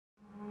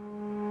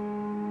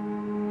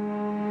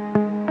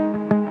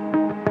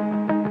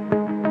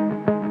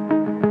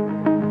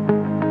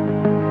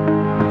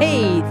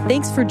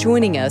Thanks for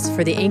joining us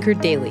for the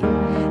Anchored Daily.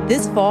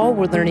 This fall,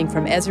 we're learning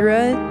from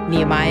Ezra,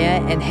 Nehemiah,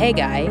 and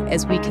Haggai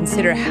as we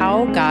consider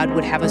how God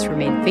would have us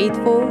remain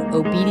faithful,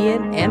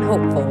 obedient, and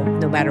hopeful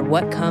no matter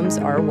what comes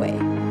our way.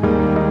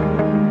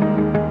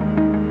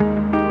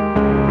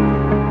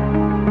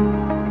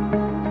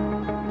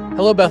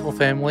 Hello, Bethel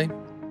family.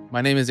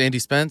 My name is Andy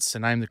Spence,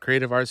 and I'm the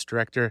Creative Arts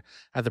Director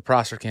at the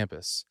Prosser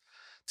Campus.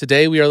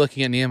 Today, we are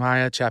looking at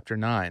Nehemiah chapter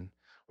 9,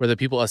 where the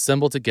people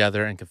assemble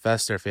together and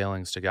confess their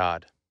failings to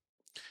God.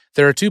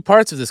 There are two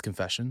parts of this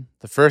confession,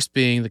 the first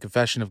being the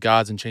confession of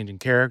God's unchanging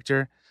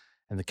character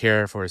and the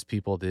care for his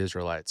people, the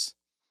Israelites.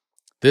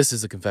 This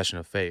is the confession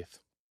of faith.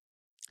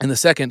 And the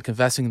second,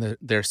 confessing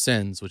their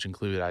sins, which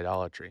include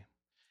idolatry.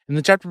 In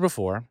the chapter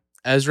before,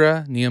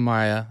 Ezra,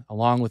 Nehemiah,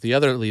 along with the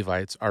other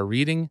Levites, are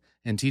reading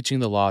and teaching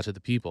the law to the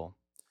people.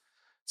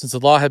 Since the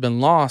law had been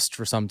lost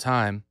for some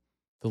time,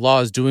 the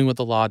law is doing what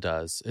the law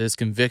does. It is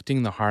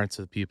convicting the hearts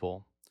of the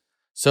people,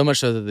 so much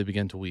so that they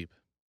begin to weep.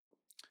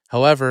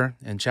 However,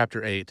 in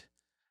chapter 8,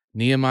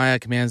 Nehemiah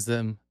commands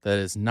them that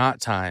it is not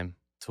time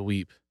to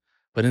weep,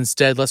 but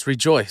instead let's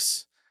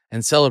rejoice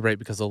and celebrate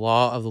because the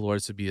law of the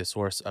Lord should be a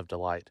source of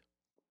delight.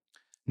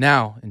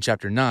 Now, in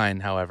chapter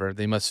 9, however,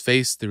 they must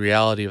face the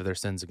reality of their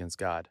sins against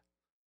God.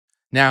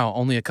 Now,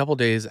 only a couple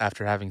days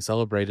after having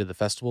celebrated the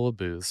Festival of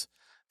Booths,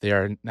 they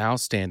are now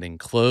standing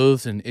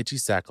clothed in itchy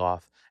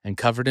sackcloth and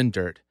covered in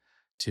dirt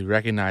to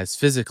recognize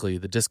physically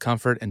the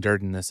discomfort and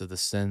dirtiness of the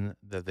sin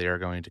that they are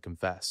going to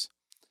confess.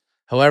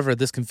 However,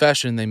 this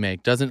confession they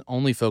make doesn't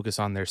only focus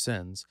on their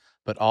sins,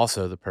 but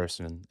also the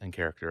person and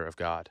character of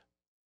God.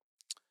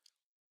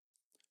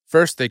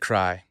 First they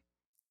cry,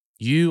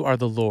 "You are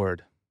the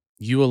Lord,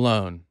 you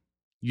alone.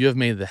 You have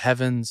made the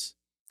heavens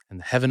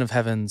and the heaven of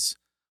heavens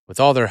with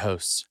all their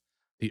hosts,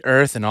 the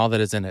earth and all that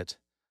is in it,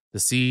 the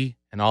sea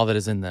and all that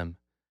is in them,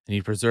 and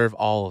you preserve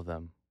all of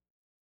them.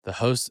 The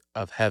host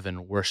of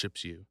heaven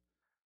worships you."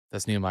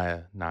 That's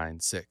Nehemiah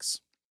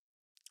 9:6.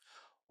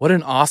 What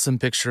an awesome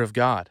picture of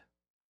God.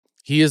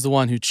 He is the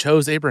one who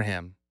chose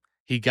Abraham.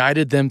 He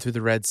guided them through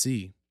the Red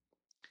Sea.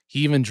 He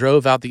even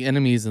drove out the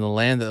enemies in the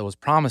land that was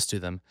promised to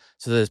them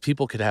so that his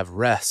people could have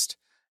rest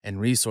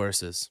and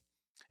resources.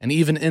 And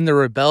even in their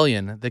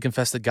rebellion, they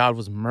confessed that God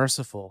was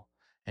merciful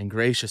and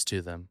gracious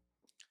to them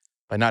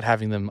by not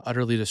having them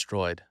utterly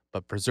destroyed,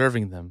 but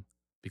preserving them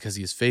because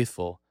he is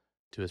faithful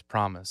to his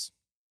promise.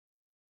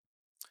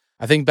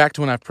 I think back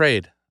to when I've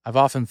prayed. I've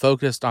often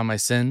focused on my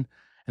sin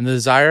and the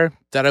desire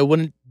that I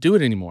wouldn't do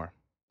it anymore.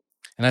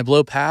 And I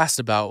blow past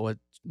about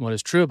what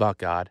is true about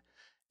God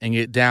and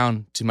get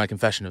down to my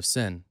confession of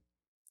sin.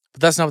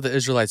 But that's not what the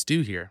Israelites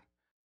do here.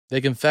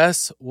 They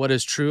confess what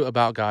is true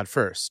about God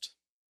first.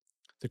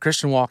 The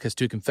Christian walk has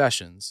two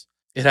confessions.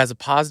 It has a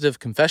positive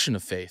confession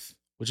of faith,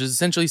 which is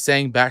essentially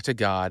saying back to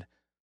God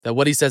that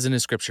what he says in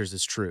his scriptures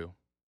is true.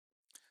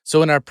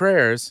 So in our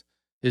prayers,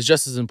 it is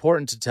just as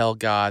important to tell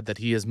God that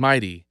he is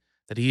mighty,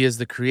 that he is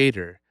the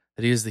creator,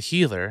 that he is the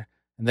healer,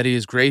 and that he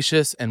is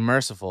gracious and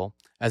merciful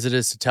as it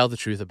is to tell the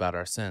truth about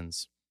our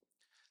sins.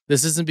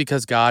 This isn't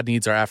because God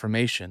needs our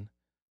affirmation,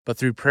 but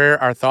through prayer,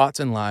 our thoughts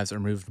and lives are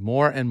moved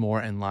more and more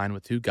in line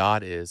with who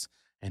God is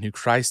and who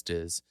Christ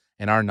is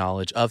and our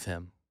knowledge of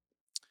him.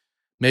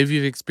 Maybe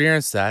you've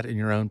experienced that in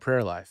your own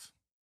prayer life.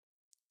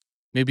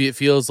 Maybe it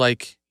feels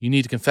like you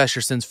need to confess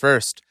your sins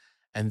first,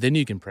 and then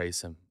you can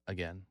praise him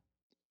again.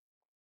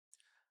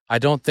 I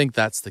don't think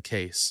that's the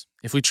case.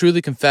 If we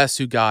truly confess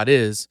who God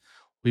is,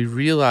 we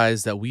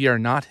realize that we are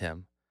not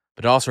him,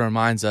 but it also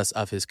reminds us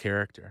of his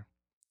character.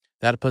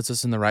 That puts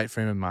us in the right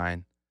frame of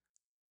mind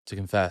to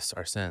confess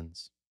our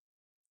sins.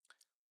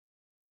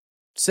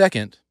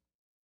 Second,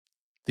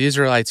 the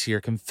Israelites here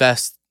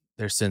confessed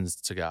their sins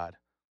to God.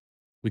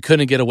 We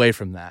couldn't get away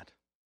from that.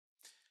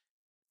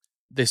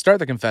 They start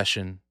the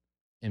confession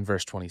in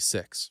verse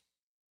 26.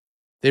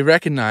 They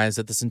recognize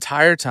that this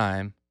entire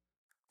time,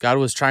 God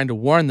was trying to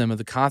warn them of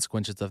the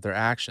consequences of their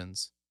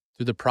actions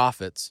through the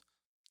prophets,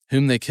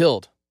 whom they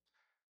killed.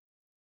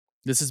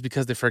 This is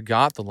because they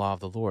forgot the law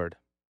of the Lord.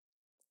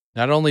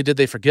 Not only did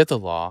they forget the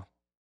law,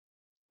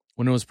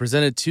 when it was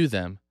presented to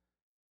them,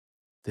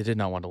 they did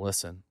not want to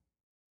listen.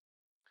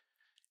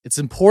 It's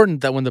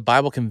important that when the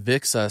Bible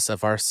convicts us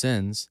of our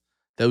sins,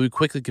 that we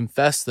quickly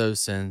confess those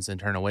sins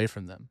and turn away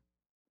from them.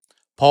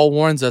 Paul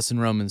warns us in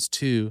Romans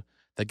 2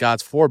 that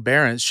God's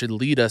forbearance should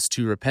lead us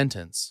to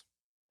repentance,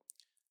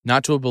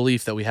 not to a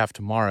belief that we have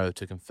tomorrow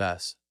to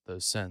confess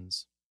those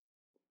sins.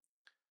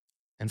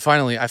 And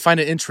finally, I find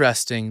it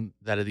interesting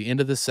that at the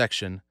end of this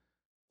section,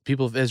 the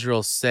people of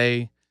Israel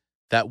say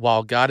that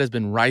while God has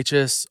been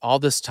righteous all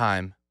this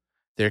time,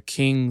 their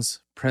kings,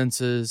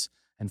 princes,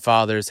 and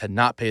fathers had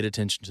not paid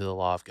attention to the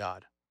law of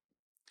God.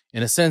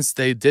 In a sense,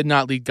 they did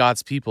not lead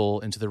God's people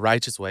into the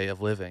righteous way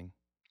of living.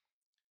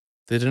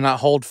 They did not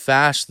hold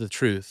fast the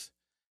truth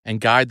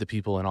and guide the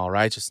people in all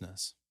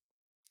righteousness.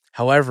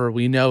 However,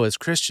 we know as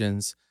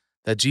Christians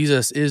that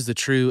Jesus is the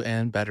true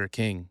and better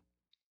King.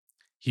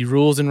 He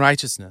rules in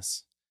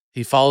righteousness.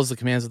 He follows the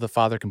commands of the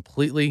Father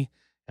completely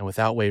and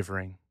without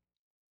wavering.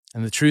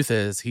 And the truth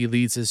is, he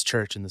leads his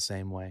church in the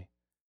same way.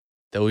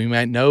 that we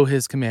might know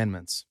his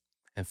commandments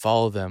and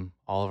follow them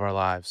all of our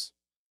lives,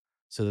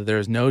 so that there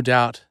is no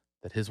doubt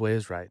that his way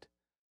is right.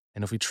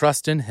 And if we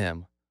trust in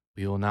him,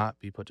 we will not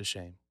be put to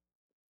shame.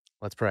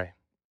 Let's pray.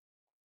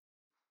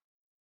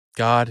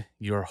 God,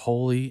 you are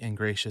holy and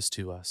gracious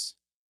to us.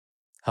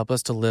 Help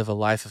us to live a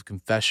life of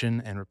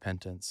confession and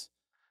repentance,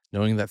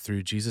 knowing that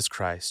through Jesus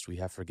Christ we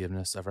have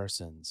forgiveness of our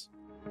sins.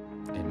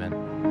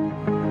 Amen.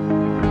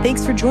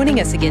 Thanks for joining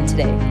us again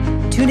today.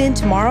 Tune in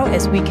tomorrow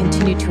as we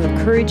continue to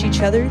encourage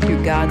each other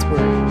through God's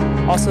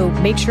Word. Also,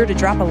 make sure to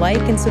drop a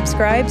like and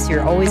subscribe so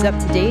you're always up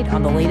to date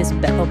on the latest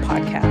Bethel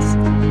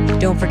podcasts.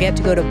 Don't forget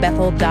to go to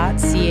bethel.ch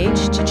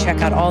to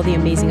check out all the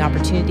amazing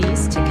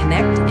opportunities to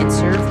connect and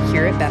serve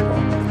here at Bethel.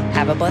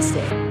 Have a blessed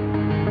day.